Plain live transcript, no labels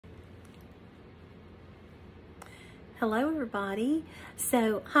Hello everybody.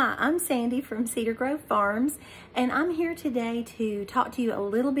 Hi, I'm Sandy from Cedar Grove Farms, and I'm here today to talk to you a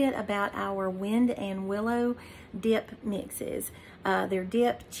little bit about our Wind and Willow dip mixes. They're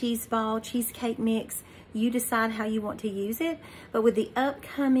dipped cheese ball, cheesecake mix. You decide how you want to use it, but with the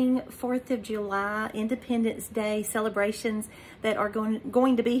upcoming 4th of July Independence Day celebrations that are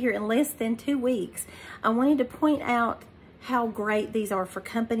going to be here in less than 2 weeks, I wanted to point out how great these are for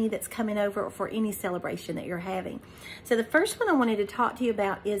company that's coming over or for any celebration that you're having. So the first one I wanted to talk to you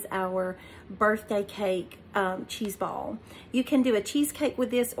about is our birthday cake cheese ball. You can do a cheesecake with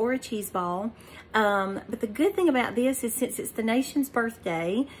this or a cheese ball. But the good thing about this is since it's the nation's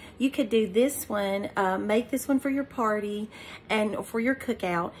birthday, you could do this one, make this one for your party and for your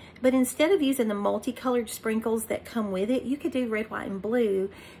cookout. But instead of using the multicolored sprinkles that come with it, you could do red, white, and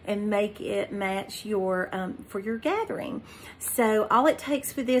blue and make it match your for your gathering. So all it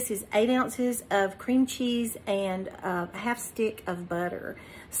takes for this is 8 ounces of cream cheese and a half stick of butter.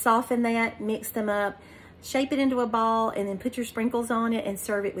 Soften that, mix them up, shape it into a ball, and then put your sprinkles on it and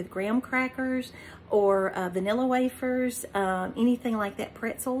serve it with graham crackers or vanilla wafers, anything like that,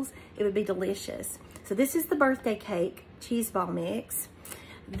 pretzels. It would be delicious. So this is the birthday cake cheese ball mix.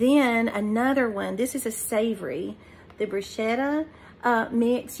 Then another one, this is a savory, the bruschetta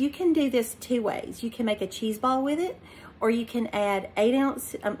mix. You can do this 2 ways. You can make a cheese ball with it, or you can add 3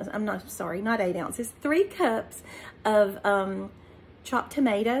 cups of chopped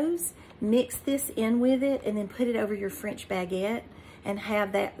tomatoes, mix this in with it, and then put it over your French baguette and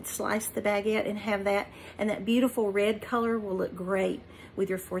have that, slice the baguette and have that, and that beautiful red color will look great with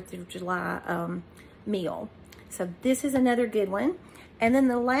your 4th of July meal. So this is another good one. And then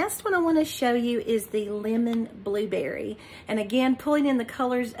the last one I want to show you is the lemon blueberry. And again, pulling in the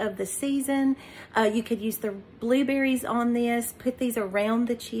colors of the season, you could use the blueberries on this, put these around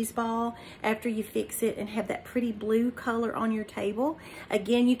the cheese ball after you fix it and have that pretty blue color on your table.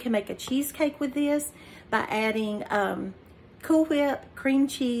 Again, you can make a cheesecake with this by adding Cool Whip, cream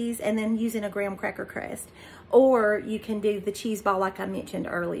cheese, and then using a graham cracker crust. Or you can do the cheese ball like I mentioned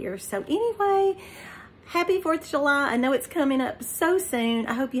earlier. So anyway, happy 4th of July. I know it's coming up so soon.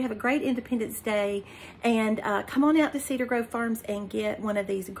 I hope you have a great Independence Day, and come on out to Cedar Grove Farms and get one of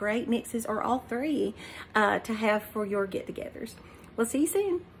these great mixes or all 3 to have for your get-togethers. We'll see you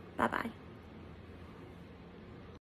soon. Bye-bye.